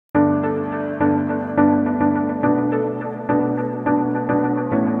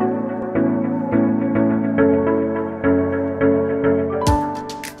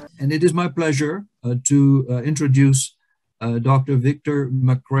And it is my pleasure to introduce Dr. Victor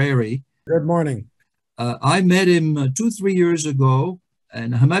McCrary. Good morning. I met him 2-3 years ago,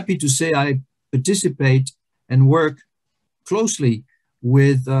 and I'm happy to say I participate and work closely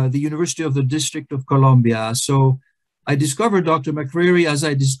with the University of the District of Columbia. So I discovered Dr. McCrary as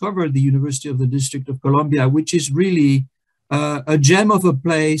I discovered the University of the District of Columbia, which is really a gem of a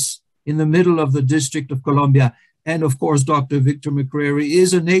place in the middle of the District of Columbia. And of course, Dr. Victor McCrary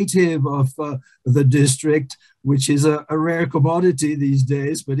is a native of the district, which is a rare commodity these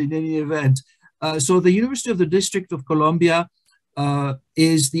days, but in any event. So the University of the District of Columbia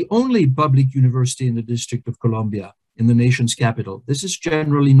is the only public university in the District of Columbia, in the nation's capital. This is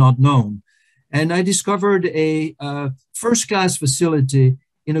generally not known. And I discovered a first-class facility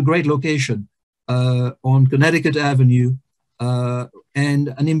in a great location on Connecticut Avenue,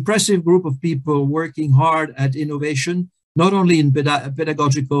 and an impressive group of people working hard at innovation, not only in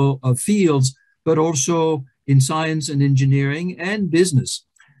pedagogical fields, but also in science and engineering and business.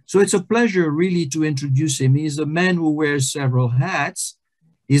 So it's a pleasure really to introduce him. He's a man who wears several hats.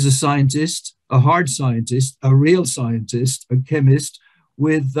 He's a scientist, a hard scientist, a real scientist, a chemist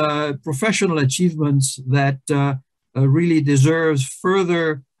with professional achievements that really deserves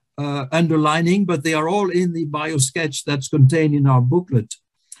further underlining, but they are all in the bio sketch that's contained in our booklet.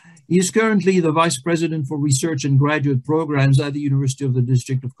 He is currently the Vice President for Research and Graduate Programs at the University of the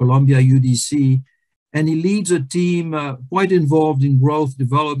District of Columbia, UDC, and he leads a team quite involved in growth,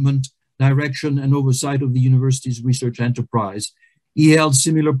 development, direction, and oversight of the university's research enterprise. He held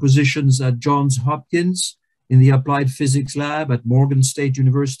similar positions at Johns Hopkins in the Applied Physics Lab, at Morgan State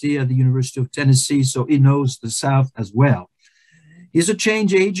University, at the University of Tennessee, so he knows the South as well. He's a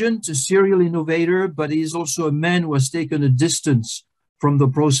change agent, a serial innovator, but he's also a man who has taken a distance from the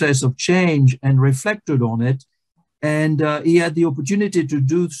process of change and reflected on it. And he had the opportunity to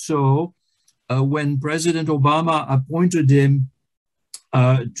do so when President Obama appointed him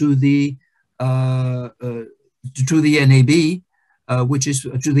to the NAB, which is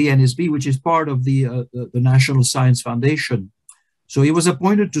to the NSB, which is part of the National Science Foundation. So he was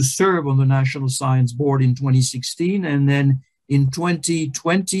appointed to serve on the National Science Board in 2016, and then in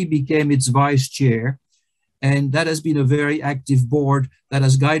 2020 became its vice chair. And that has been a very active board that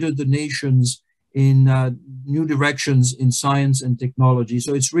has guided the nations in new directions in science and technology.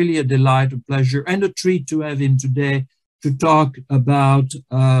 So it's really a delight, a pleasure, and a treat to have him today to talk about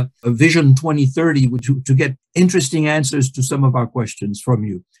Vision 2030, to get interesting answers to some of our questions from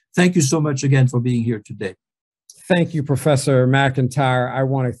you. Thank you so much again for being here today. Thank you, Professor McIntyre. I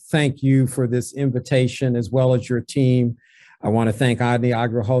want to thank you for this invitation, as well as your team. I want to thank Adni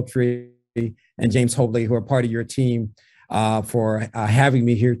Agraholtri and James Hobley, who are part of your team, for having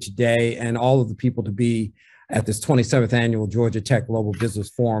me here today, and all of the people to be at this 27th annual Georgia Tech Global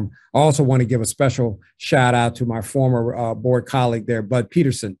Business Forum. I also want to give a special shout out to my former board colleague there, Bud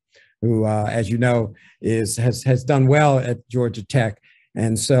Peterson, who, as you know, has done well at Georgia Tech,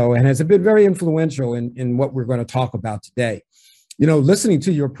 and has been very influential in what we're going to talk about today. You know, listening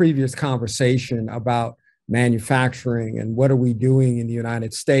to your previous conversation about manufacturing and what are we doing in the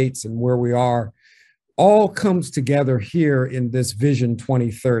United States and where we are, all comes together here in this Vision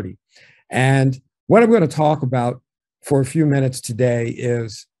 2030. And what I'm going to talk about for a few minutes today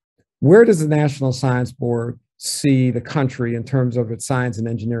is, where does the National Science Board see the country in terms of its science and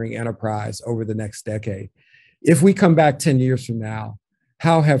engineering enterprise over the next decade? If we come back 10 years from now,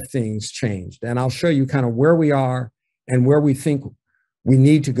 how have things changed? And I'll show you kind of where we are and where we think we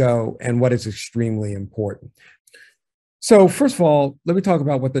need to go and what is extremely important. So first of all, let me talk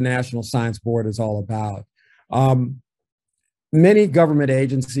about what the National Science Board is all about. Many government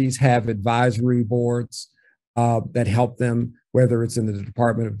agencies have advisory boards that help them, whether it's in the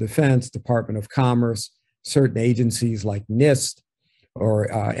Department of Defense, Department of Commerce, certain agencies like NIST or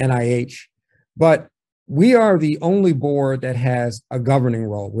NIH. But we are the only board that has a governing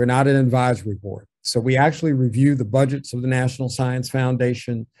role. We're not an advisory board. So we actually review the budgets of the National Science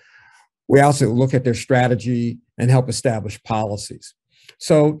Foundation. We also look at their strategy and help establish policies.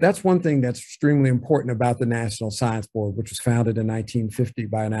 So that's one thing that's extremely important about the National Science Board, which was founded in 1950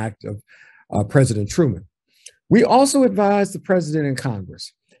 by an act of President Truman. We also advise the President and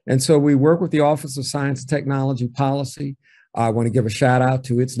Congress. And so we work with the Office of Science and Technology Policy. I want to give a shout out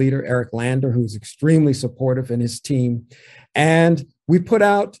to its leader, Eric Lander, who's extremely supportive, and his team. And we put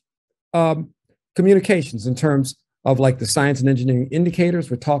out communications in terms of like the science and engineering indicators,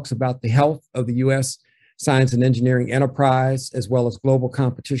 which talks about the health of the U.S. science and engineering enterprise, as well as global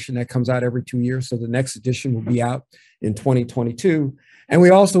competition, that comes out every 2 years. So the next edition will be out in 2022. And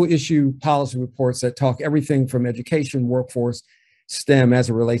we also issue policy reports that talk everything from education, workforce, STEM as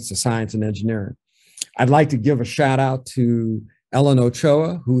it relates to science and engineering. I'd like to give a shout out to Ellen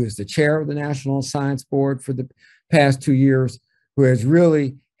Ochoa, who is the chair of the National Science Board for the past 2 years, who has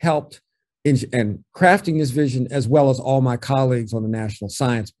really helped in crafting this vision, as well as all my colleagues on the National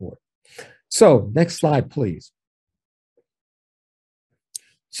Science Board. So next slide, please.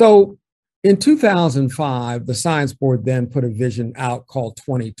 So in 2005, the Science Board then put a vision out called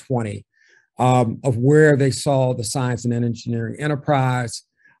 2020 of where they saw the science and engineering enterprise.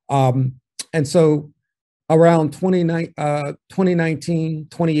 And so around 2019,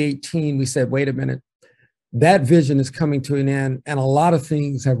 2018, we said, wait a minute, that vision is coming to an end, and a lot of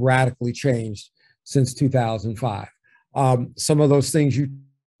things have radically changed since 2005. Some of those things you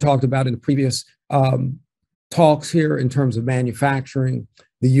talked about in the previous talks here in terms of manufacturing,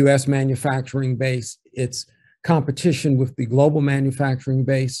 the US manufacturing base, its competition with the global manufacturing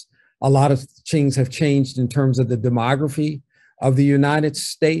base. A lot of things have changed in terms of the demography of the United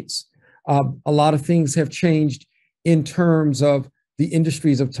States. A lot of things have changed in terms of the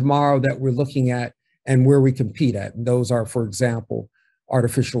industries of tomorrow that we're looking at and where we compete at. And those are, for example,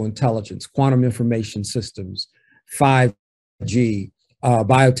 artificial intelligence, quantum information systems, 5G,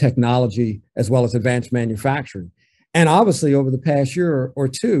 biotechnology, as well as advanced manufacturing. And obviously over the past year or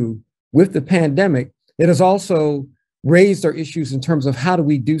two, with the pandemic, it has also raised our issues in terms of how do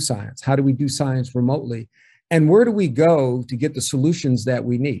we do science? How do we do science remotely? And where do we go to get the solutions that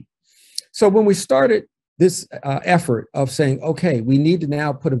we need? So when we started this effort of saying, okay, we need to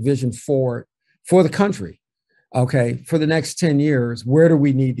now put a vision forward for the country, okay, for the next 10 years, where do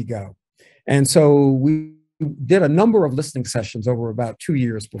we need to go? And so we did a number of listening sessions over about 2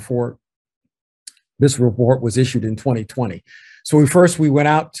 years before this report was issued in 2020. So we went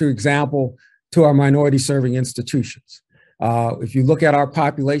out, to example, to our minority serving institutions. If you look at our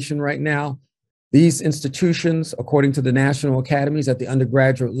population right now, these institutions, according to the national academies at the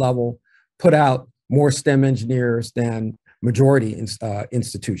undergraduate level, put out more STEM engineers than majority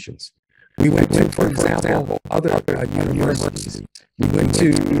institutions. We went to, for example, other universities. We went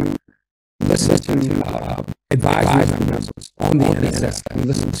to listen to advisory members on the NSF. We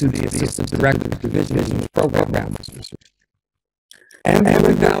listened to the assistant director of division program officers. And we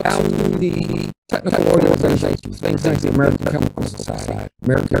went out to the technical organizations, things like the American Chemical Society,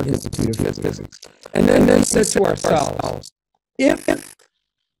 American Institute of Physics. And then they said to ourselves, if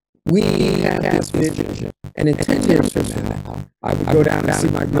we have this vision, and in 10 years from now, I would go down and see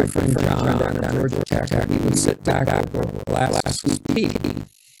my good friend John down at Georgia Tech, and we would sit back over last sweet tea.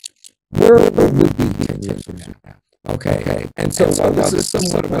 Where would we be 10 years from now? Okay, and so this is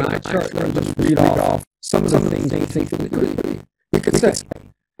somewhat of an eye chart. Let me just read off some of the things we think that we could say.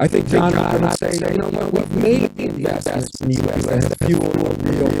 I think John and I would say, you know what, we've made the investments in the U.S. that have fueled a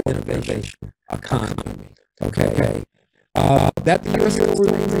real innovation economy. Okay, that the U.S. will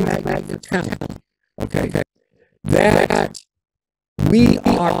remain a magnet for talent. Okay, that we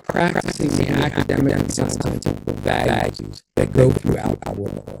are practicing the academic and scientific values that go throughout our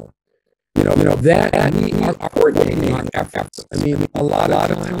world. You know, that we are coordinating our efforts. I mean, a lot of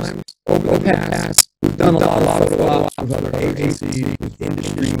times over the past, we've done a lot of follow-up with other agencies, with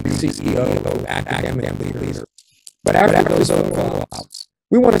industry, CEO, academic leaders. But after those follow-ups,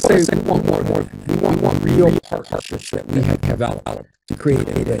 we want to say we want more. We want real partnerships that we have developed to create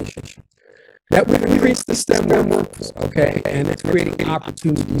innovation. That we increase the STEM workforce, okay? And it's creating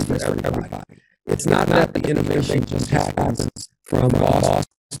opportunities for everybody. It's not that the innovation just happens from Boston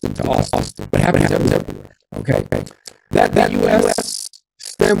to Austin, but happens everywhere, okay? That U.S.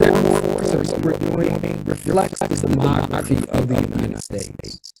 STEM workforce that we're doing reflects the demography of the United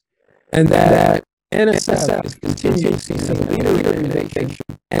States. And that NSF is continuing to lead innovation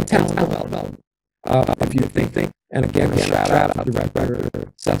and talent development. If you think, and again, shout out to Director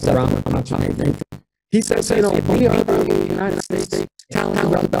Seth Rama, he says, you know, we are the United States talent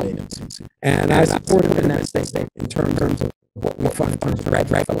development. And I support him in that statement in terms of what we find in terms of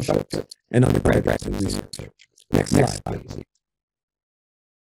graduate fellowships and undergraduate research. Next slide, please.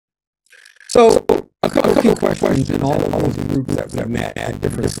 So, a couple of key questions in all of those groups that we met at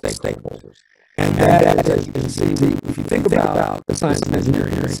different stakeholders. And that, as you can see, if you think about the science and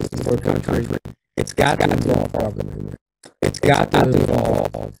engineering system for the country, it's got to involve government. It's got to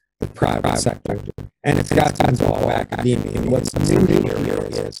involve the private sector. And it's got to involve academia. And what's new here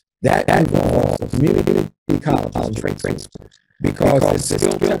is that involves community colleges and trade schools. Because it's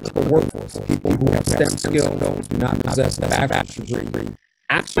still technical workforce. People who have STEM skills do not possess a bachelor's degree.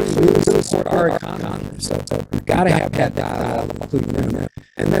 Actually really support our economy. So we've got to have that dialogue, including them.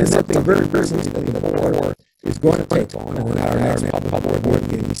 And then something very recently that the board is going to take on at our next public board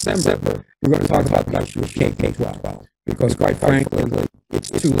meeting in December. We're going to talk about the issue of K-12. because quite frankly, it's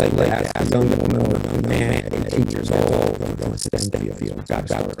too late to ask a young woman or a young man at 18 years old to go into STEM fields. We've got to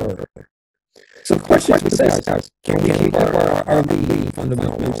start earlier. So the question we say is, can we keep our lead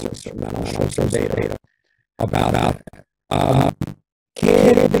fundamental research, fundamental data about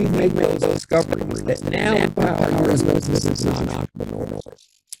can we make those discoveries that now empower U.S. businesses and entrepreneurs?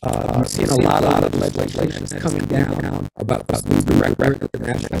 You've seen a lot of legislation that's coming down about the director of the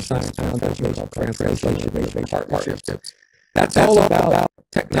National Science Foundation called Translation-Based Partnerships. That's all about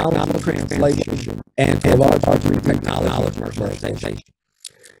technology translation and, to a large degree, technology commercialization.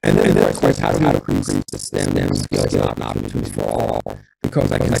 And then the question is, how do we increase the STEM skills and opportunities for all?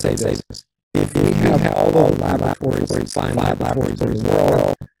 Because I can say this, if we have all the laboratories, fine laboratories in the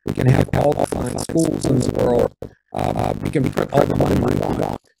world, we can have all the fine schools in the world, we can put all the money we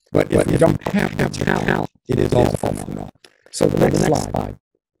want. But if you don't have the talent, it is all for naught. So the next slide,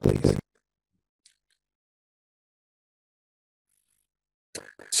 please.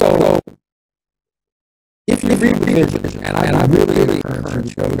 So if you read Vision, and I really encourage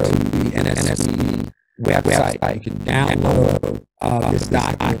you to go to the NSC website, you can download this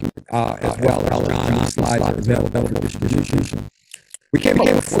document as well as John's slides are available for distribution. We came up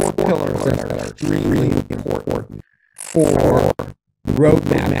with 4 pillars that are extremely important for the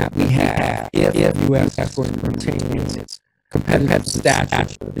roadmap we have if the U.S. is going to maintain its competitive stature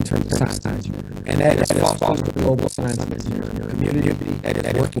in terms of science and engineering. And that is fostering the global science and engineering community, that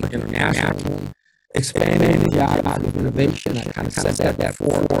is working internationally, expanding the geography of innovation. I kind of said that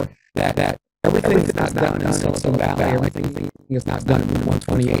before, that everything is not done in Silicon Valley, everything is not done in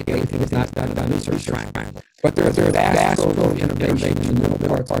 128, everything is not done in the Research Triangle. But there's vast global innovation in the middle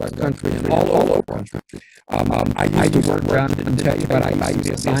parts of the country and all over the country. I used to work around, didn't tell you, but I used to be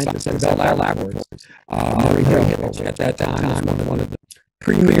a scientist at Bell Laboratories. Murray Hill, which at that time was one of the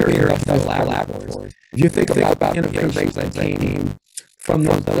premier industrial laboratories. If you think about innovations that came from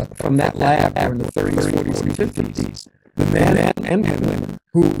that lab during the 30s, 40s, and 50s, the men and women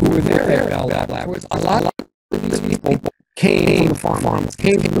who were there at Bell Laboratories, a lot of these people came from farms,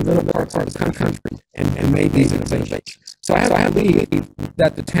 came from the middle parts of the country and made these innovations. So I have to believe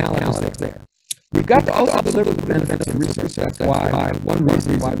that the talent is there. We've got to also deliver the benefits of research. That's why one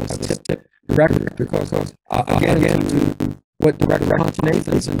reason why we tip director, because again, what Director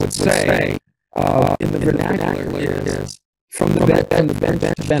Nathanson would say in the vernacular is from the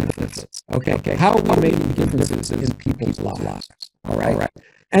bench to benefits. Okay. How are we making differences in people's lives? All right.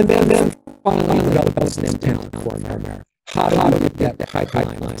 And then finally, develop STEM talent for America. How do we get that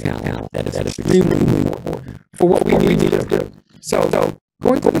pipeline of talent that is extremely important for what we need to do? So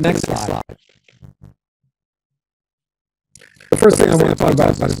going to the next slide. The first thing I want to talk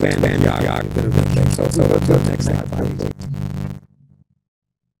about is expanding geography. So go to the next slide, please.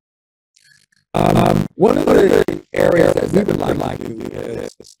 One of the areas that we would like to do is,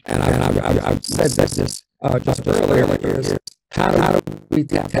 and I've said this just earlier, is how do we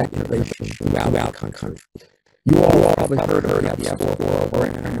tap innovation throughout the country? You all probably heard of the Session4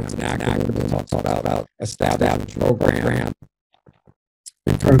 program. It's an acronym that talks about establishing a program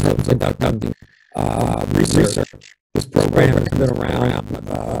in terms of conducting research. This program has been around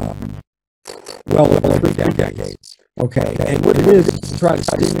well over 3 decades. Okay, and what it is to try to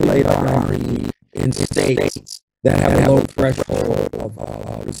stimulate R&D in states that have a low threshold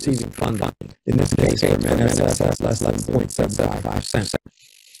of receiving funding. In this case, for MSF, less than 0.75%.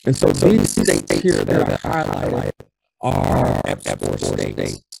 And so these states here that are highlighted are F4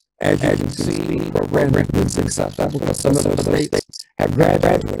 states. As you can see, the program has been successful because some of those states have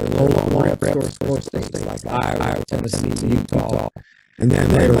graduated no longer F4 states like Iowa, Tennessee, Utah, and then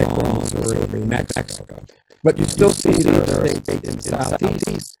later on Missouri, New Mexico. But you still see there are states in the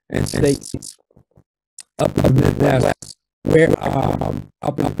Southeast and states up in the Midwest, where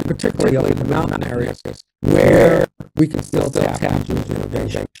particularly up in the mountain areas, where we can still tap into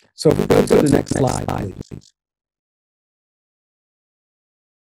innovation. So if we go to the next slide, please.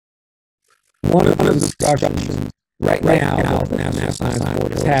 One of the discussions right now that the National Science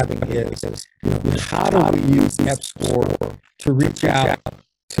Board is having is, how do we use F-score to reach out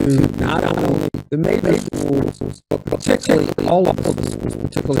to not only the major schools, but particularly all of the schools,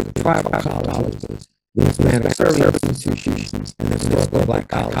 particularly the tribal colleges, the Hispanic service institutions, and the historical Black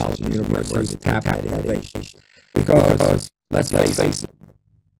colleges and universities to tap that innovation. Because, let's face it,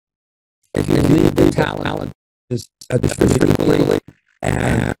 if you need the talent distributed equally,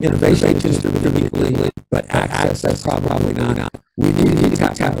 and innovation distributed equally, but access is probably not. We need to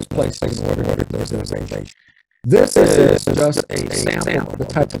have those places in order to get those innovation. This is just a sample of the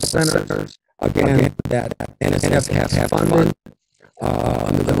type of centers, again, that NSF has funded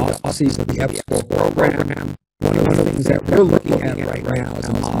under the auspices of the F4 program. one of the things that we're looking at right now is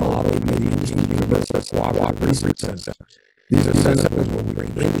a model of the University Cooperative Research Center. These are centers where we bring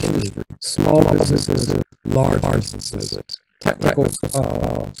industry, small businesses, large businesses, technical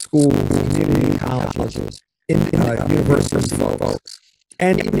schools, community colleges, university folks,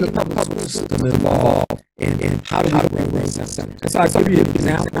 and even the public school system involved in how do we run these centers. And so I'll give you an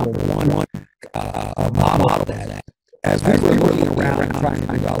example of one model of that. As we were looking around trying to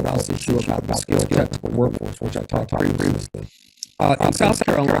develop this issue about the skilled technical workforce, which I talked about previously, in South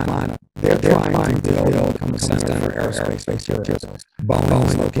Carolina, they're trying to build a center for aerospace materials. Boeing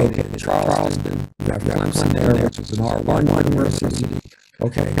is located in Charleston. You have Clemson there, which is an R1 university.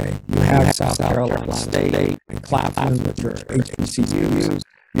 Okay, you have South Carolina State and Claflin, which are HBCUs.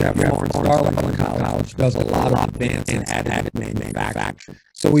 You have Florence Darlington College, which does a lot of advanced and additive manufacturing.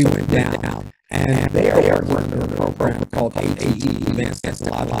 So we went down, and they are working under a program called ATE, Advanced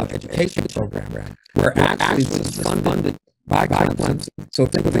Technological Education Program, where actually this is funded by Clemson. So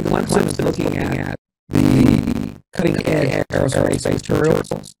think of Clemson is looking at the cutting edge aerospace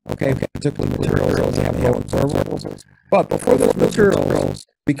materials, okay, particularly materials that have low observables. But before those materials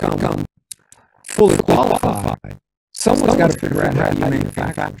become fully qualified, someone's got to figure out how you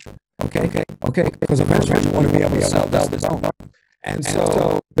manufacture. Okay, because eventually you want to be able to sell this own. And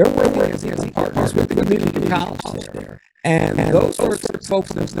so they're working as partners with the community college there. And those sorts of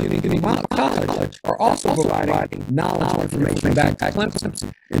folks in the community college are also providing knowledge and information back to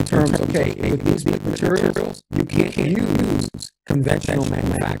Clemson in terms of, okay, with these big materials, you can't use conventional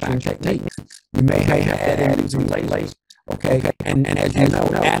manufacturing techniques. You may have to add using lasers. Okay, and as you know,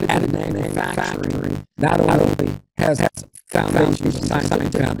 additive manufacturing not only has foundations,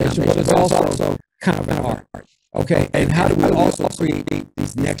 scientific foundation, but it's also kind of an art. Okay, and how do we also create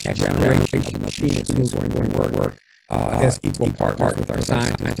these next generation of machinists who are going to work as equal partners with our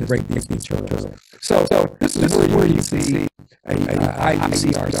scientists to break these materials? So this is where you see a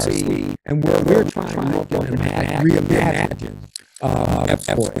IECRC, and where we're trying to reimagine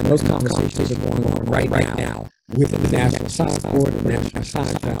F4, and those conversations are going on right now with the National Science Board and the National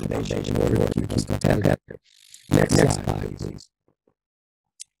Science Foundation in order to keep competitive. Next slide, please.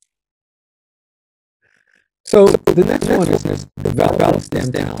 So the next one is develop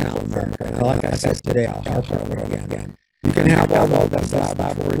STEM talent for America. And like I said today, I'll harp on it again. You can have all the best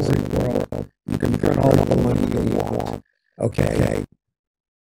laboratories in the world. You can print all the money you want. Okay.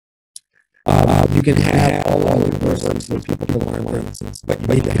 You can have all the universities where people can learn things, but you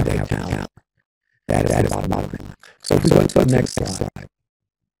need to have talent. That is the bottom line. So if we go to the next slide.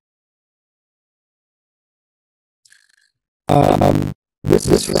 This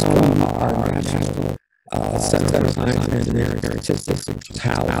is from our National Center for Science and Engineering Statistics, which is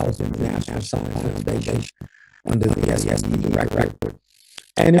housed in the National Science Foundation under the SSE director.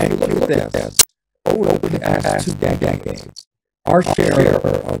 And if you look at this, over the past 2 decades, our share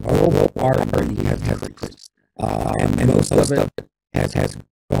of global R&D has increased. And most of it has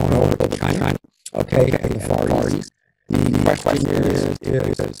gone over to China, okay, and the Far East. The question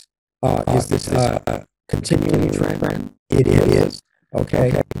is this continuing trend? It is.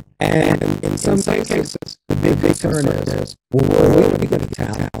 Okay, and in some cases, the big concern is, well, where are we going to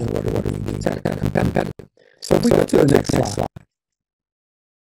talent and what are we doing competitive? So if we go to the next slide.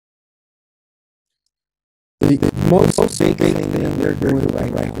 The most big thing that they're doing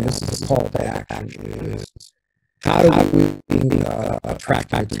right now, and this is a call to action, is how do we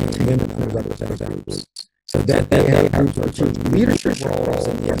attract women and underrepresented groups so that they have groups who achieve leadership roles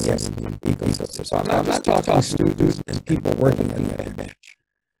in the SSE ecosystem. So I'm not talking students and people working in that bench,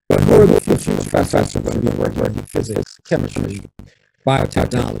 but who are the future professors going to be working in physics, chemistry,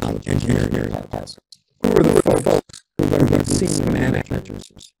 biotechnology, engineering departments? Who are the folks who are going to be senior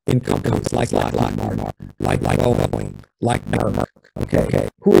managers in companies like Lockheed Martin, like Boeing, like Merck? Okay,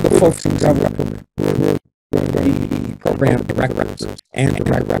 who are the folks in government who are going to be program directors and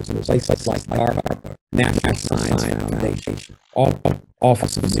directors in places like DARPA, National Science Foundation,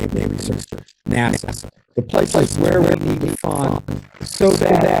 Office of Naval Research, NASA, the places where we need to fund so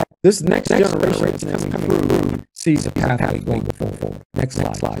that this next generation that's coming through sees a pathway going forward. Next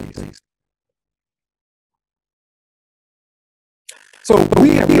slide, please. So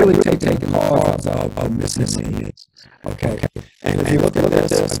we have really taken cause of missing needs. Okay. And if you look at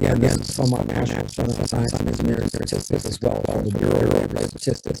this, again, this is from our National Center for Science and Engineering Statistics as well as the Bureau of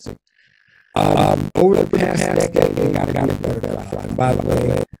Statistics. Over the past decade, we got to get better at that. And by the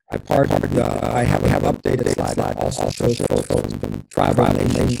way, I have updated slide that also shows photos from tribal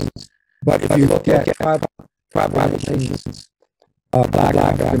nations. But if you look at tribal nations, Black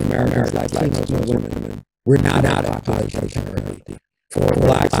African Americans, Latinos, and women, we're not out of population parity. For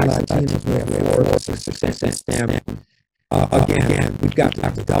Blacks and Latinos, we have 4 to 6% STEM. Again, we've got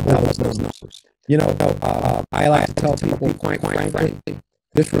to double those numbers. You know, I like to tell people, quite frankly,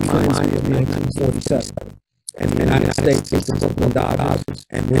 this reminds me of 1947. And the United States beat the Brooklyn Dodgers,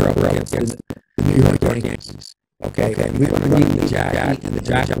 and we're up against the New York Yankees. Okay, and we're going to need the Jackie and the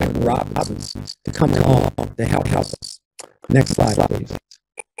Jacqueline Robinsons to come along to help us. Next slide, please.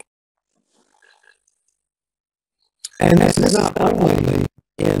 And this is not only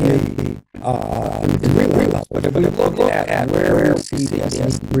in the degree level, but if we look at where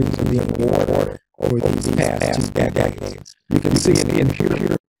CCS degrees are being awarded over these past 2 decades, you can see in the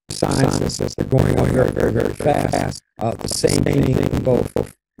computer sciences that they're going on very fast. The same thing in both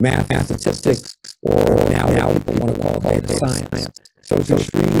math and statistics, or now people want to call it data science. So it's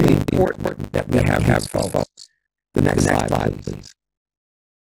extremely important that we have folks. The next slide, please.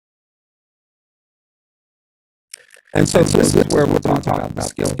 And so this is where we're talking about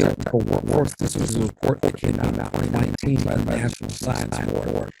skill technical workforce. This was a report that came out in 2019 by the National Science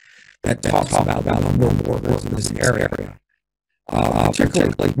Board that talks about the number of workers in this area.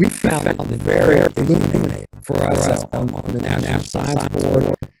 Particularly, we found it very illuminating for us on the National Science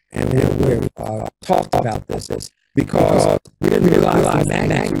Board, and we talked about this because we didn't realize the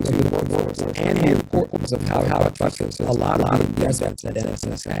magnitude of the workforce and the importance of how it touches a lot of the investments that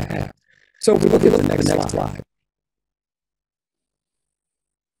NSS have. So we look at the next slide.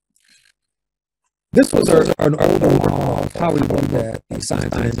 This was an overall of how we looked at the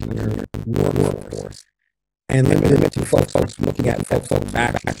science and engineering workforce and limited it to folks looking at folks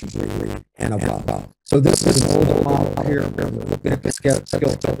bachelor's degree and above. So this is an older model here. We're looking at the skill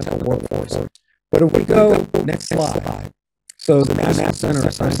technical workforce. But if we go next slide, so the National Center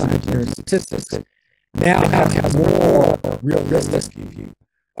of Science and Engineering Statistics now has more realistic view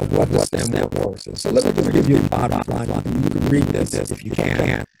of what the STEM workforce is. So let me just give you a bottom line. You can read this if you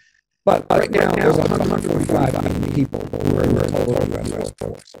can. But right now, there's 145 million people who are in the total U.S.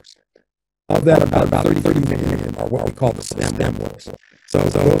 workforce. Of that, about 30 million are what we call the STEM workforce. So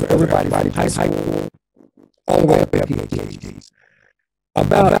everybody from high school all the way up to PhDs.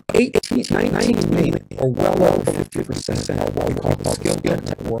 About 19 million, or well over 50%, are what we call the skilled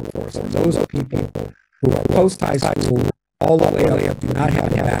technical workforce. And those are people who are post-high school all the way up, do not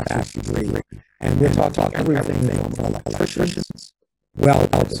have a bachelor's degree. And we're talking everything from electricians,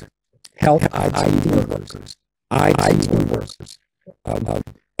 welders, health IT workers, IT workers,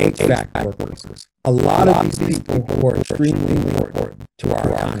 HVAC workers. A lot of these people who are extremely important to our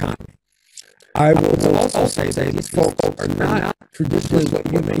economy. I will also say that these folks are not traditionally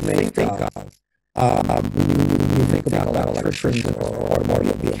what you may think of when you think about electricians or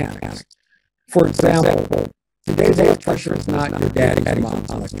automotive mechanics. For example, today's electrician is not your daddy's or mom's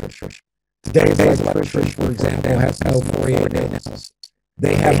electrician. Today's electrician, for example, has no 489s.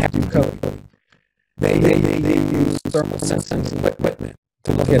 They have to do code. They use thermal sensing equipment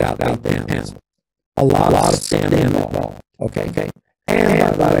to look at out panels. A lot of stand involved. Okay.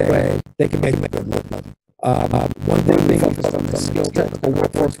 And by the way, they can make a good living. One thing we focused on the skill technical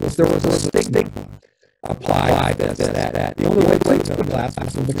workforce was there was a big one. Apply that. The only way to take the class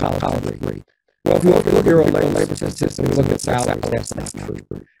was with the college degree. Well, if you look at your labor statistics, we look at salaries, that's not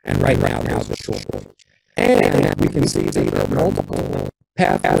true. And right now, there's a shortage. And we can see that there are multiple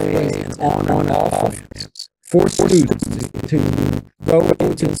pathways and on and off ramps for students to go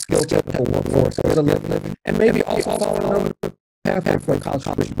into the skill technical workforce, get a living, and maybe also follow another pathway for a college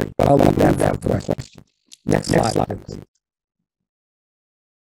degree. But I'll leave that for a question. Next slide, please.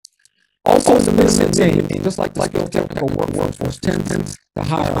 Also, in the midst game, just like the skill technical workforce tends to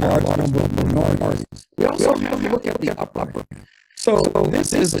hire a large number of minorities, we also have to look at the upper. So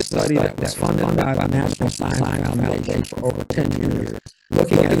this is a study that was funded by the National Science Foundation for over 10 years,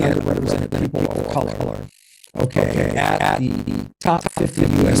 looking at underrepresented people of color, at the top 50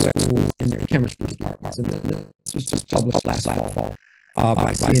 U.S. schools in their chemistry departments. And this was just published last fall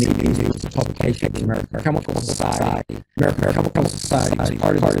by CNE News, a publication of the American Chemical Society. American Chemical Society is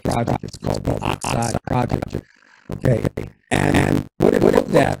part of this project. It's called the Oxide Project. And what it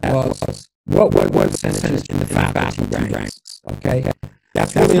looked at was what was percentage in the faculty ranks.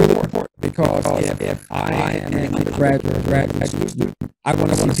 That's really important because if I am an undergraduate or graduate student, I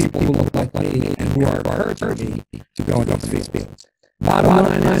want to see people who look like me and who are encouraging me to go into these fields. Bottom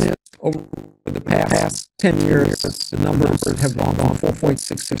line is, over the past 10 years, the numbers have gone from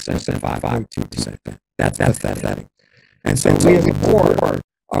 4.6% to 5.2%. That's pathetic. And so we as a board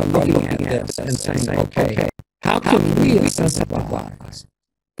are looking at this and saying, okay, how can we incentivize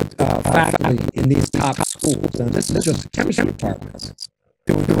faculty in these top schools, and this is just chemistry departments,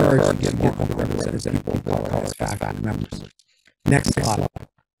 to encourage to get more underrepresented people as faculty members. Next slide.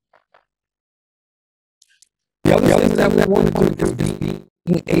 The other thing that we want to do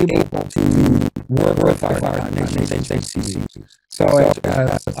is being able to work with our nation's HBCUs. So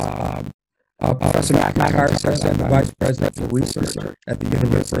as Professor McIntyre said, I'm the Vice President for Research at the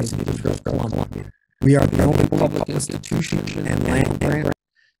University of Columbia. We are the only public institution and land grant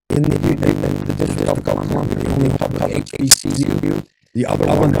in the District of Columbia, the only public HBCU. The other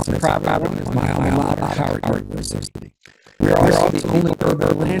one is the private one, is my alma mater, Howard University. We are also the only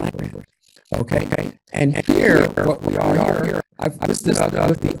urban land grant. Okay, and here, what we are here, I've listed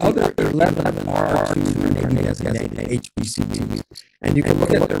with the other 11 R2 and maybe designated HBCUs, and you can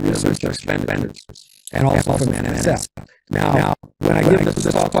look at the research expenditures and also from NSF. Now, when I give this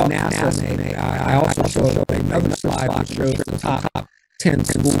talk on NASA, I also show another slide which shows the top 10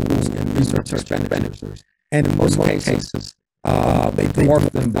 schools in research expenditures, and in most cases, they dwarf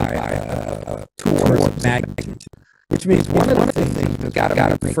them by 2 orders of magnitude. Which means one of the things we've got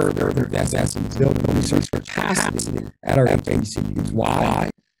to further invest in building research capacity at our HBCUs. Why?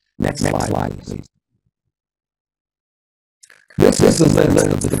 Next slide, please. This is the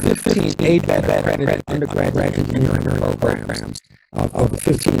list of the 15 ABET accredited undergraduate engineering programs of the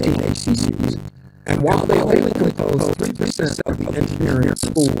 15 HBCUs. And while they only compose 3% of the engineering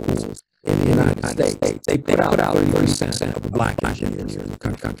schools in the United States, they put out 30% of the black engineers in the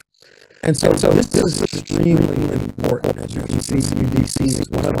country. And so this is extremely important. As you can see, UDC is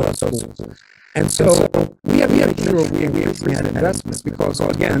one of those schools. And so we have to make sure we increase that investment because,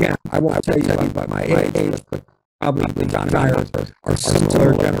 again, I won't tell you about my age, but probably John and I are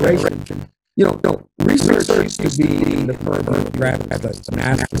similar generation. You know, research used to be in the purview of graduates,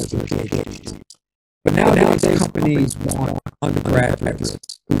 master's, and PhDs. But nowadays, companies want undergraduates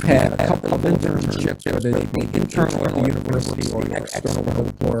who've had a couple of internships, whether they be internal at the university or external with an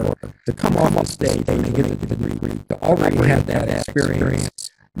employer, to come off the stage and get a degree, to already have that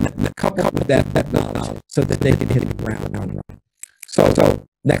experience, coupled with that knowledge, so that they can hit the ground running. So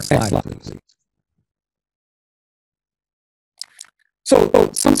next slide, please. So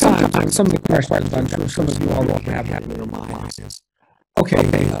sometimes some of the questions I'm sure some of you already have in your minds is, okay,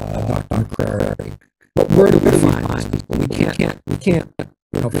 Dr. McCrary, but where do we find people? We can't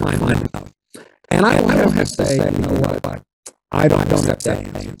find them out. And I don't have to say, you know what, I don't accept that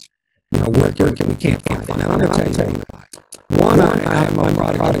answer. You know, where can we can't find them? And I'm going to tell you why. One, I'm a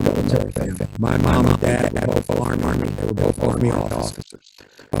product of military family. My mom and dad were both Army. They were both Army officers.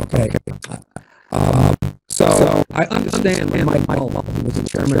 Okay. So I understand when Mike Mullen, who was the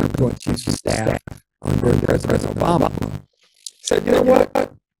chairman of the Joint Chiefs of Staff under President Obama, said, you know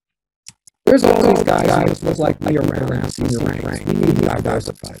what? There's all these guys who look like me around senior ranks. We need to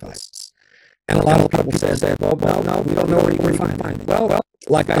diversify this. And a lot of people said, well, no, we don't know where you can find them. Well,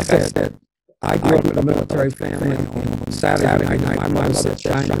 like I said, I grew up in a military family. On Saturday night, my mother said,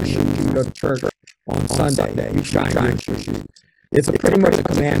 shine your shoes, you go to church. On Sunday, you shine your shoes. It's pretty much a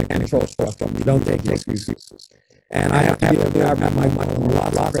command and control structure. You don't take excuses. And I have to give Mike Mullen a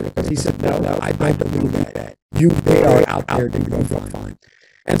lot of credit because he said, no, I don't believe that. They are out there to go find.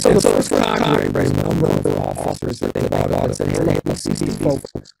 And so the first time we raised a number of officers that they brought on and said, hey, let's see these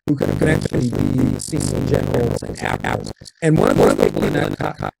folks who can actually be senior generals and admirals. And one of the people in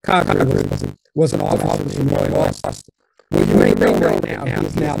that cadre was an officer from the Royal Office. Well, you may know right now, he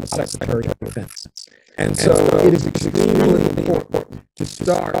is now the Secretary of Defense. And so it is extremely important to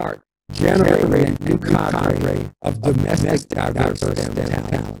start generating a new cadre of domestic diverse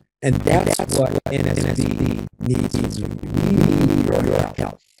talent. And that's what NSD needs. We need your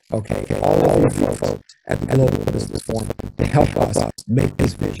help. Okay, all of you folks at the Global Business Forum to help us make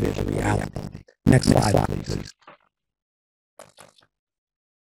this vision a reality. Next slide, please.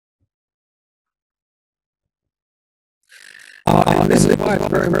 And this is why it's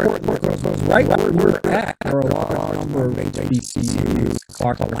very important because right where we're at, there are a large number of HBCUs,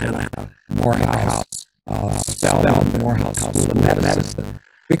 Clark Atlanta, Morehouse, Spelman, Morehouse School of Medicine,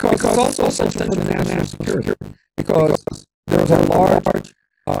 because it's also essential for the national security, because there's a large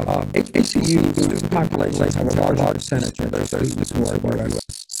HBCU student populations have a large percentage of their students who are U.S.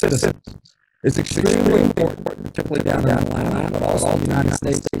 citizens. It's extremely important, particularly down in Atlanta, but also in the United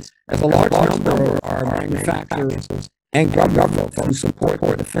States, as a large number are manufacturers and government who support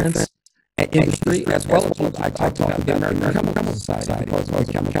the defense industry, as well as what I talked about the American Chemical Society, because of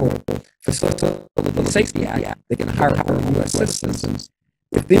the Chemical Facility Safety Act. They can hire U.S. citizens.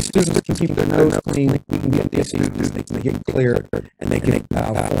 If these students can keep their nose clean, we can get these students, they can get cleared, and they can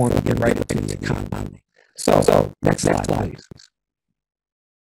form and get right into the economy. So next slide, please.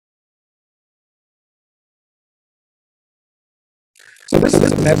 So this is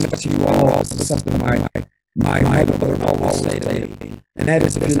a message to you all. This is something my my mother would always say to me, and that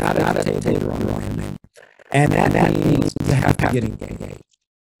is, if you're not at a table, you're on your own. And that means you have to get engaged.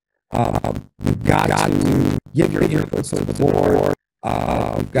 You've got to give your input to the board.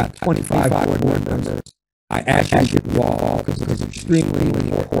 We've got 25 board members. I ask you to get involved because it's extremely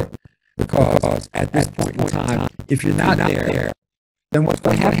important. Because at this point in time, if you're not there, then what's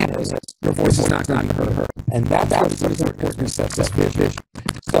going to happen is your voice is not going to be heard. And that's what is important to set this vision.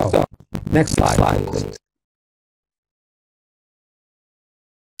 So, next slide, please.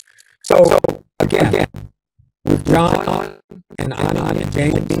 So, again, with John and Ani and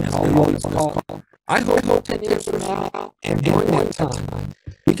James and all on this call, I hope 10 years from now and during that time,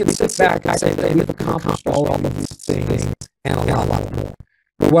 we can sit back and say that we've accomplished all of these things and a lot more.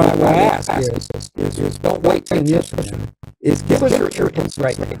 But what I ask is don't wait 10 years from now. Is give us your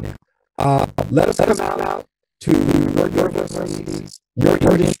insight right now. Let us come out to your universities, your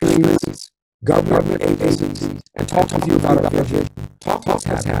industries, government agencies, and talk with you about our vision. Talk what's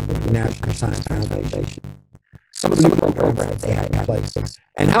happening with the National Science Foundation. Some of the programs they have in place,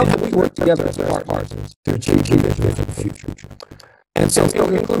 and how can we work together as partners to achieve this vision for the future. And so,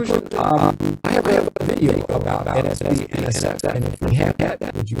 in conclusion, I have a video about NSB, NSF, and if we have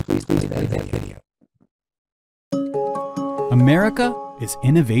that, would you please play that video? America is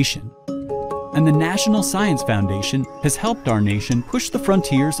innovation, and the National Science Foundation has helped our nation push the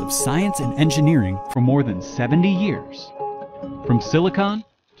frontiers of science and engineering for more than 70 years. From silicon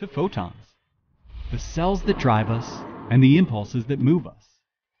to photons, the cells that drive us and the impulses that move us,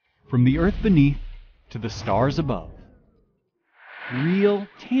 from the earth beneath to the stars above. Real,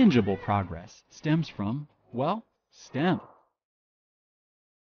 tangible progress stems from, well, STEM.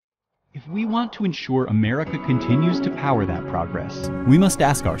 If we want to ensure America continues to power that progress, we must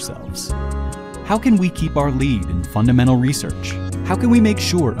ask ourselves, how can we keep our lead in fundamental research? How can we make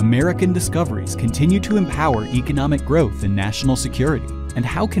sure American discoveries continue to empower economic growth and national security? And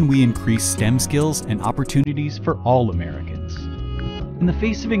how can we increase STEM skills and opportunities for all Americans? In the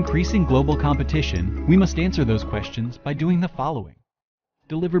face of increasing global competition, we must answer those questions by doing the following.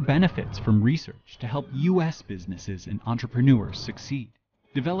 Deliver benefits from research to help U.S. businesses and entrepreneurs succeed.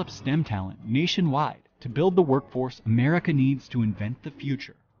 Develop STEM talent nationwide to build the workforce America needs to invent the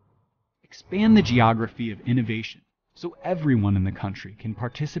future. Expand the geography of innovation so everyone in the country can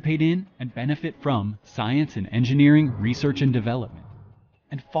participate in and benefit from science and engineering research and development.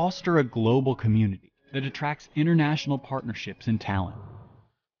 And foster a global community that attracts international partnerships and talent.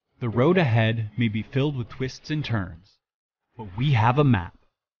 The road ahead may be filled with twists and turns, but we have a map.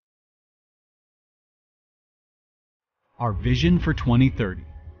 Our vision for 2030.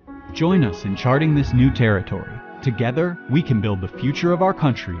 Join us in charting this new territory. Together, we can build the future of our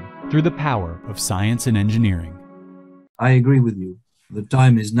country through the power of science and engineering. I agree with you. The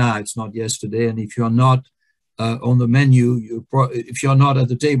time is now, it's not yesterday. And if you're not on the menu, if you're not at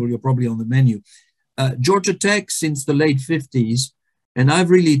the table, you're probably on the menu. Georgia Tech, since the late 50s, and I've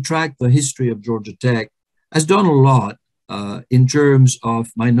really tracked the history of Georgia Tech, has done a lot in terms of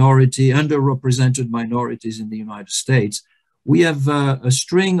underrepresented minorities in the United States. We have a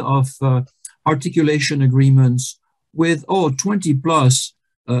string of articulation agreements with 20 plus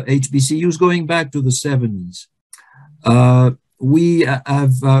HBCUs going back to the 70s. We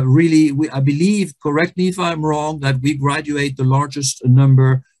have I believe, correct me if I'm wrong, that we graduate the largest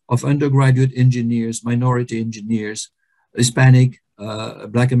number of undergraduate engineers, minority engineers, Hispanic,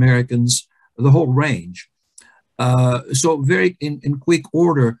 Black Americans, the whole range. So very in quick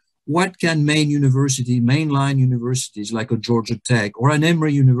order, what can mainline universities like a Georgia Tech or an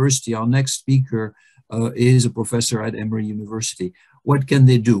Emory University, our next speaker is a professor at Emory University, what can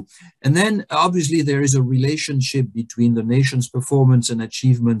they do? And then obviously there is a relationship between the nation's performance and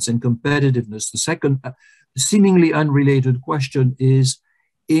achievements and competitiveness. The second seemingly unrelated question is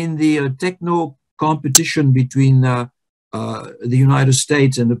in the techno competition between the United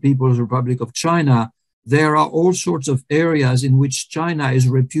States and the People's Republic of China, there are all sorts of areas in which China is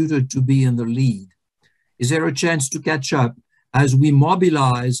reputed to be in the lead. Is there a chance to catch up as we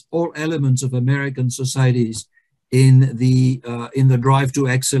mobilize all elements of American societies in the drive to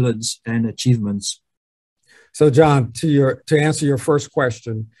excellence and achievements? So, John, to answer your first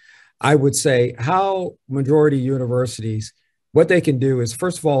question, I would say how majority universities, what they can do is,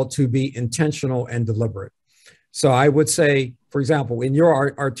 first of all, to be intentional and deliberate. So I would say, for example, in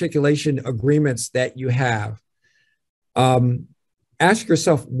your articulation agreements that you have, ask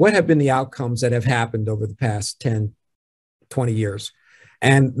yourself, what have been the outcomes that have happened over the past 10, 20 years?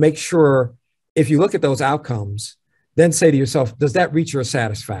 And make sure, if you look at those outcomes, then say to yourself, does that reach your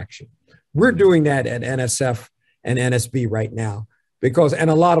satisfaction? We're doing that at NSF and NSB right now. because, and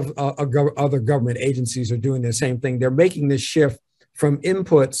a lot of other government agencies are doing the same thing. They're making this shift from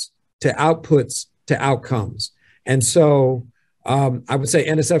inputs to outputs to outcomes. And so I would say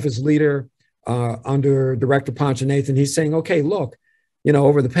NSF is leader under Director Panchanathan. He's saying, okay, look, you know,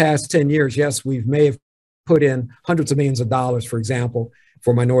 over the past 10 years, yes, we may have put in hundreds of millions of dollars, for example,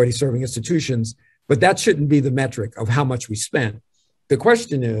 for minority serving institutions, but that shouldn't be the metric of how much we spend. The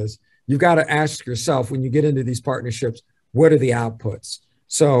question is, you've got to ask yourself when you get into these partnerships, what are the outputs?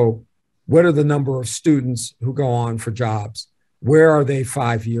 So what are the number of students who go on for jobs? Where are they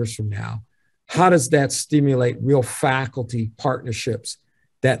 5 years from now? How does that stimulate real faculty partnerships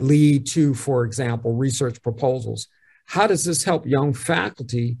that lead to, for example, research proposals? How does this help young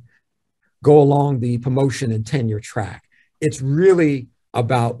faculty go along the promotion and tenure track? It's really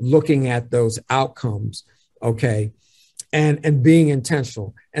about looking at those outcomes, okay, and being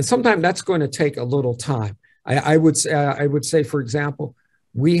intentional. And sometimes that's going to take a little time. I would say, for example,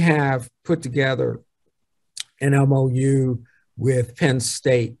 we have put together an MOU with Penn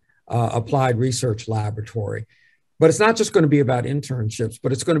State Applied Research Laboratory. But it's not just going to be about internships,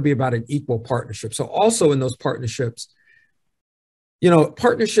 but it's going to be about an equal partnership. So also in those partnerships, you know,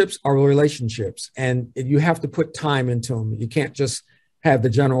 partnerships are relationships, and you have to put time into them. You can't just have the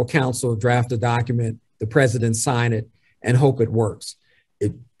general counsel draft a document, the president sign it, and hope it works.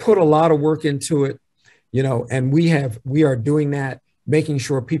 It put a lot of work into it, you know, and we are doing that, making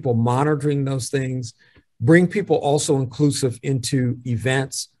sure people monitoring those things, bring people also inclusive into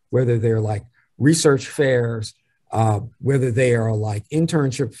events, whether they're like research fairs, whether they are like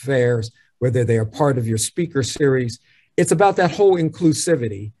internship fairs, whether they are part of your speaker series. It's about that whole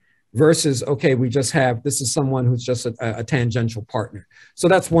inclusivity versus, okay, we just have, this is someone who's just a tangential partner. So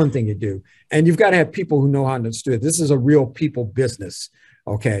that's one thing you do. And you've got to have people who know how to understand it. This is a real people business,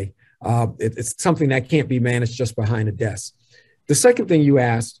 okay? It's something that can't be managed just behind a desk. The second thing you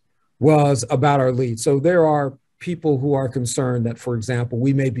asked was about our lead. So there are people who are concerned that, for example,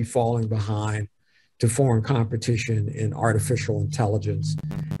 we may be falling behind to foreign competition in artificial intelligence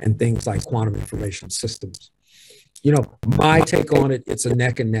and things like quantum information systems. You know, my take on it, it's a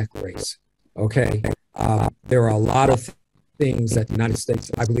neck and neck race, okay? There are a lot of things that the United States,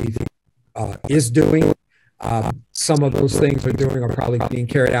 I believe, is doing. Some of those things are probably being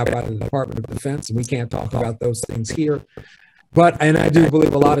carried out by the Department of Defense, and we can't talk about those things here. And I do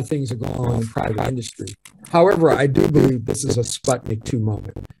believe a lot of things are going on in private industry. However, I do believe this is a Sputnik 2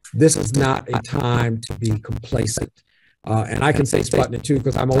 moment. This is not a time to be complacent. And I can say Sputnik 2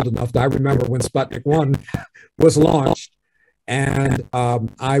 because I'm old enough that I remember when Sputnik 1 was launched. And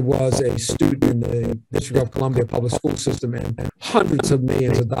I was a student in the District of Columbia public school system, and hundreds of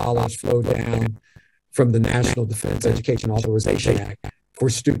millions of dollars flowed down from the National Defense Education Authorization Act for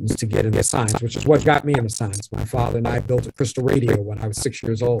students to get into science, which is what got me into science. My father and I built a crystal radio when I was 6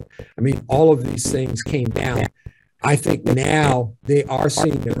 years old. I mean, all of these things came down. I think now they are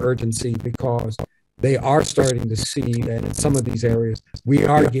seeing the urgency because they are starting to see that in some of these areas, we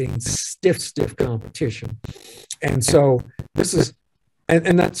are getting stiff competition. And so this is,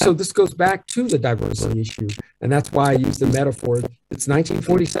 so this goes back to the diversity issue. And that's why I use the metaphor. It's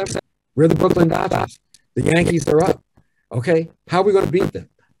 1947. We're the Brooklyn Dodgers. The Yankees are up. Okay. How are we going to beat them?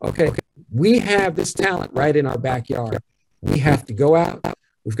 Okay. We have this talent right in our backyard. We have to go out.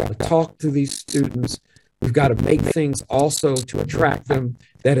 We've got to talk to these students. We've got to make things also to attract them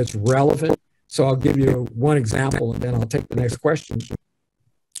that is relevant. So I'll give you one example and then I'll take the next question.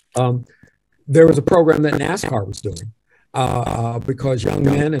 There was a program that NASCAR was doing because young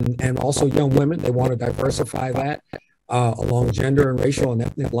men and also young women, they want to diversify that along gender and racial and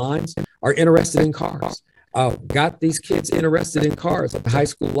ethnic lines, are interested in cars. Got these kids interested in cars at the high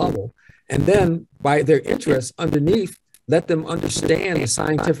school level. And then by their interest underneath, let them understand the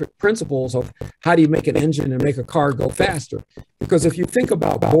scientific principles of how do you make an engine and make a car go faster. Because if you think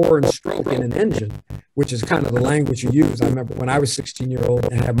about bore and stroke in an engine, which is kind of the language you use. I remember when I was 16-year-old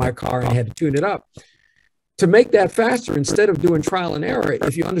and had my car and I had to tune it up. To make that faster, instead of doing trial and error,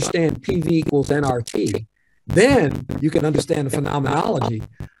 if you understand PV equals nRT, then you can understand the phenomenology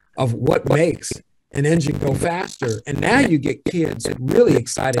of what makes an engine go faster. And now you get kids really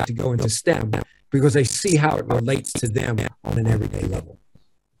excited to go into STEM because they see how it relates to them on an everyday level.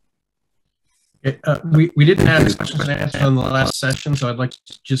 We didn't have questions and answers on the last session, so I'd like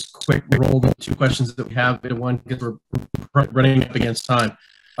to just quick roll the two questions that we have into one because we're running up against time.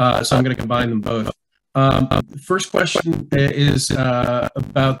 So I'm going to combine them both. First question is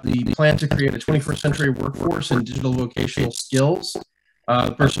about the plan to create a 21st century workforce in digital vocational skills.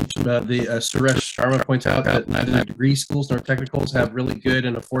 The person, Suresh Sharma points out that neither degree schools nor technicals have really good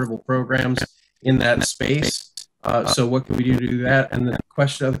and affordable programs in that space. So what can we do to do that? And the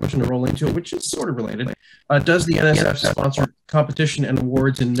other question to roll into it, which is sort of related, does the NSF sponsor competition and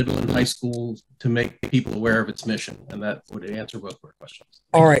awards in middle and high schools to make people aware of its mission? And that would answer both of our questions.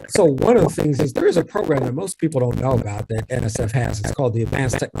 All right. So one of the things is there is a program that most people don't know about that NSF has. It's called the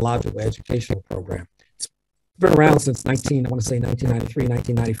Advanced Technological Educational Program. It's been around since 1993,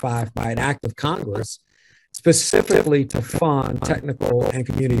 1995 by an act of Congress, specifically to fund technical and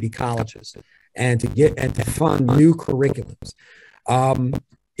community colleges and to fund new curriculums.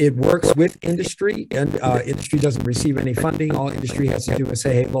 It works with industry, and industry doesn't receive any funding. All industry has to do is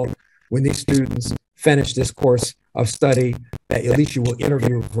say, hey, look, when these students finish this course of study, that at least you will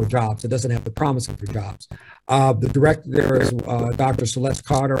interview for jobs. It doesn't have to promise them for jobs. The director there is Dr. Celeste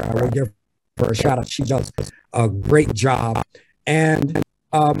Carter. I will give her a shout out. She does a great job. And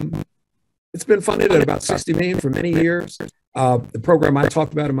it's been funded at about $60 million for many years. The program I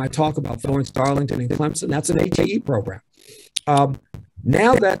talked about in my talk about Florence Darlington and Clemson, that's an HEE program.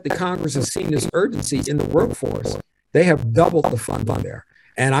 Now that the Congress has seen this urgency in the workforce, they have doubled the fund there.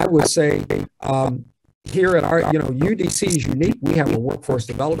 And I would say here at our, UDC is unique. We have a workforce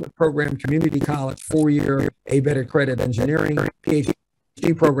development program, community college, 4-year ABET accredited engineering, PhD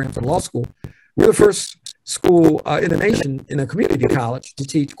program for law school. We're the first school in the nation in a community college to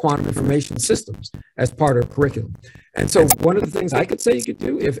teach quantum information systems as part of curriculum. And so one of the things I could say you could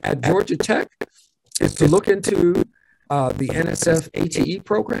do if at Georgia Tech is to look into the NSF HEE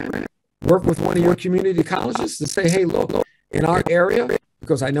program, work with one of your community colleges to say, hey, look, in our area,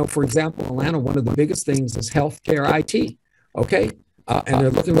 because I know, for example, Atlanta, one of the biggest things is healthcare IT, okay? And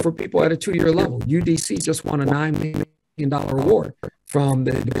they're looking for people at a 2-year level. UDC just won a $9 million award from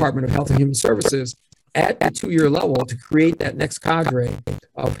the Department of Health and Human Services at the 2-year level to create that next cadre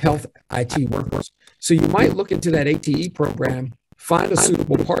of health IT workers. So you might look into that HEE program, find a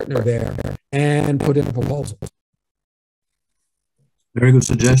suitable partner there, and put in a proposal. Very good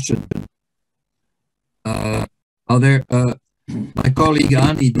suggestion. My colleague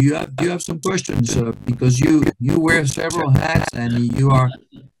Andy, do you have some questions? Because you wear several hats, and you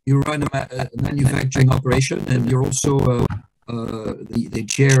run a manufacturing operation, and you're also the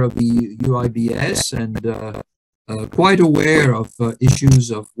chair of the UIBS, and quite aware of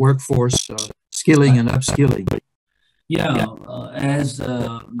issues of workforce skilling and upskilling. Yeah, as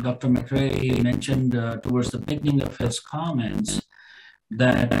Dr. McCrary mentioned towards the beginning of his comments,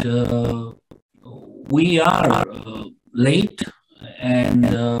 that we are late and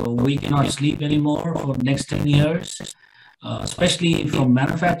we cannot sleep anymore for the next 10 years, especially from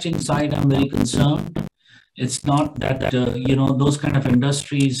manufacturing side. I'm very concerned. It's not that, those kind of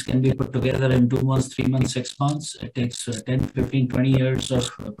industries can be put together in 2 months, 3 months, 6 months. It takes 10, 15, 20 years of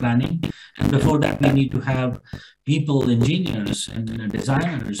planning. And before that, we need to have people, engineers and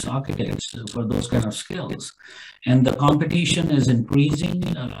designers, architects for those kind of skills. And the competition is increasing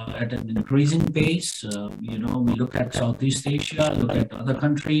at an increasing pace. We look at Southeast Asia, look at other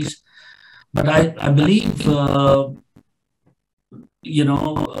countries. But I believe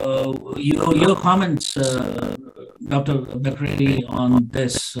your comments, Dr. McCrary, on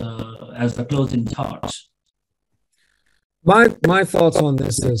this as the closing thoughts. My thoughts on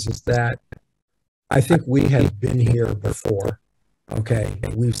this is that I think we have been here before. Okay,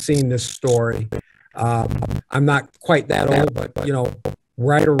 we've seen this story. I'm not quite that old, but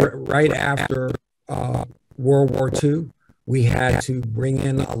right after World War II, we had to bring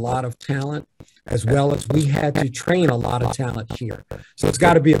in a lot of talent, as well as we had to train a lot of talent here. So it's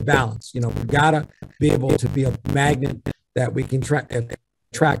got to be a balance. We've got to be able to be a magnet that we can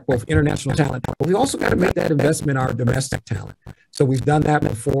attract both international talent, but we also got to make that investment in our domestic talent. So we've done that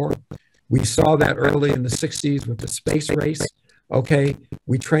before. We saw that early in the 60s with the space race. Okay,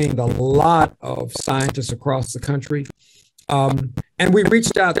 we trained a lot of scientists across the country. And we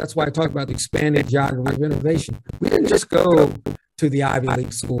reached out. That's why I talk about the expanded geography of innovation. We didn't just go to the Ivy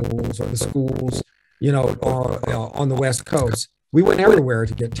League schools or the schools, on the West Coast. We went everywhere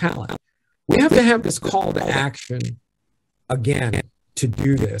to get talent. We have to have this call to action again to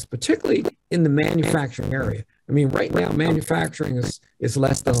do this, particularly in the manufacturing area. I mean, right now, manufacturing is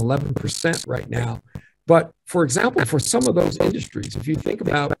less than 11% right now. But for example, for some of those industries, if you think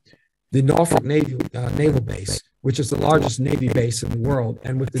about the Norfolk Naval Base, which is the largest Navy base in the world,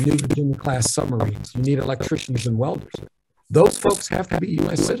 and with the new Virginia-class submarines, you need electricians and welders. Those folks have to be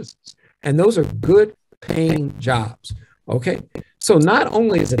U.S. citizens, and those are good paying jobs, okay? So not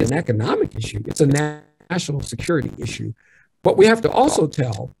only is it an economic issue, it's a national security issue, but we have to also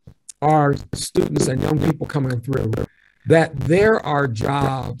tell our students and young people coming through that there are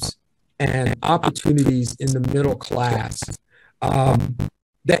jobs and opportunities in the middle class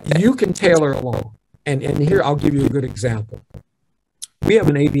that you can tailor along. and here I'll give you a good example. We have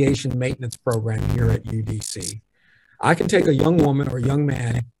an aviation maintenance program here at UDC. I can take a young woman or young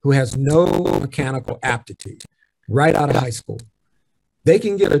man who has no mechanical aptitude right out of high school. They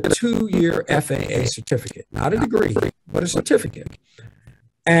can get a 2-year FAA certificate, not a degree, but a certificate.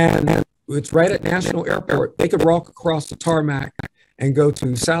 And it's right at National Airport. They could walk across the tarmac and go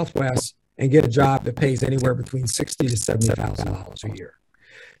to Southwest and get a job that pays anywhere between $60,000 to $70,000 a year.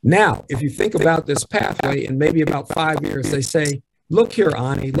 Now, if you think about this pathway, in maybe about 5 years, they say, look here,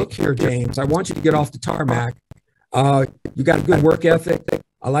 Ani, look here, James, I want you to get off the tarmac. You got a good work ethic.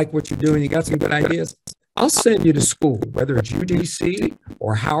 I like what you're doing. You got some good ideas. I'll send you to school, whether it's UDC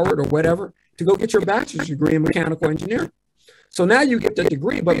or Howard or whatever, to go get your bachelor's degree in mechanical engineering. So now you get the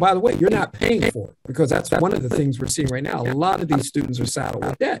degree, but by the way, you're not paying for it, because that's one of the things we're seeing right now. A lot of these students are saddled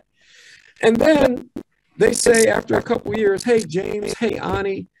with debt. And then they say after a couple of years, hey, James, hey,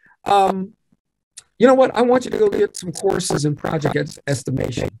 Ani, you know what? I want you to go get some courses in project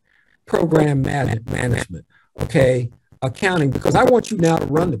estimation, program management, okay, accounting, because I want you now to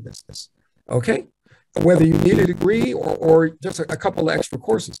run the business, okay? Whether you need a degree or just a couple of extra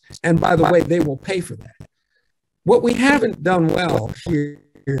courses. And by the way, they will pay for that. What we haven't done well here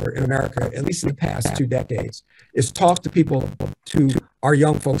in America, at least in the past 2 decades, is talk to people, to our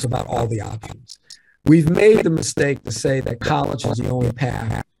young folks, about all the options. We've made the mistake to say that college is the only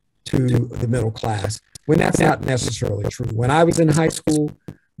path to the middle class, when that's not necessarily true. When I was in high school,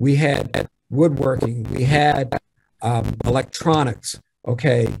 we had woodworking, we had electronics,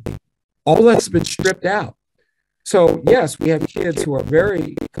 okay? All that's been stripped out. So yes, we have kids who are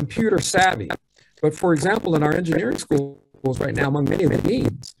very computer savvy, but for example, in our engineering schools right now, among many of the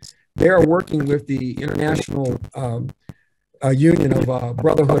deans, they are working with the International Union of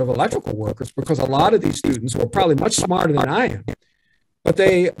Brotherhood of Electrical Workers, because a lot of these students who are probably much smarter than I am, but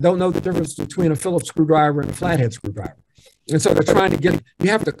they don't know the difference between a Phillips screwdriver and a flathead screwdriver. And so they're trying to get, you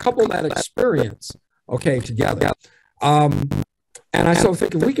have to couple that experience, okay, together. And I so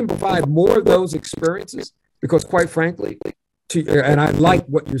think if we can provide more of those experiences, because quite frankly, and I like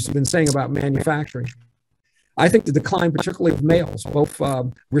what you've been saying about manufacturing, I think the decline, particularly of males, both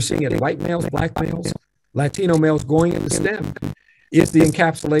we're seeing it, white males, black males, Latino males going into STEM, is the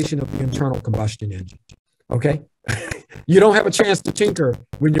encapsulation of the internal combustion engine, okay? You don't have a chance to tinker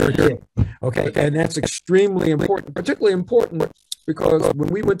when you're a kid, okay? And that's extremely important, particularly important because when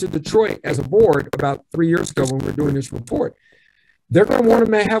we went to Detroit as a board about 3 years ago when we were doing this report, they're going to want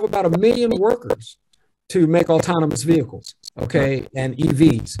to have about 1 million workers to make autonomous vehicles, okay, and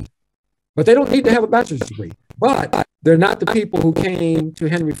EVs. But they don't need to have a bachelor's degree. But they're not the people who came to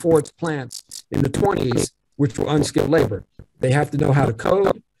Henry Ford's plants in the 20s, which were unskilled labor. They have to know how to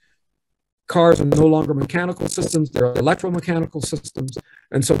code. Cars are no longer mechanical systems, they're electromechanical systems.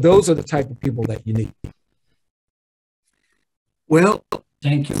 And so those are the type of people that you need. Well,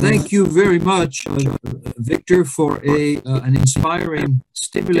 thank you very much, Victor, for an inspiring,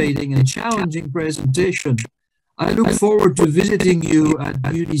 stimulating, and challenging presentation. I look forward to visiting you at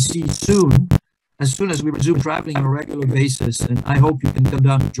UDC soon as we resume traveling on a regular basis. And I hope you can come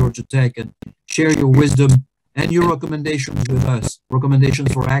down to Georgia Tech and share your wisdom and your recommendations with us,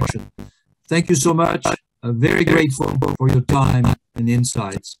 recommendations for action. Thank you so much. Very grateful for your time and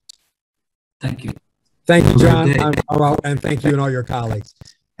insights. Thank you. Thank you, John, and thank you and all your colleagues.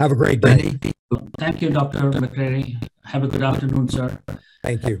 Have a great day. Thank you, Dr. McCrary. Have a good afternoon, sir.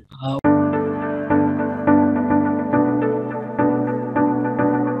 Thank you.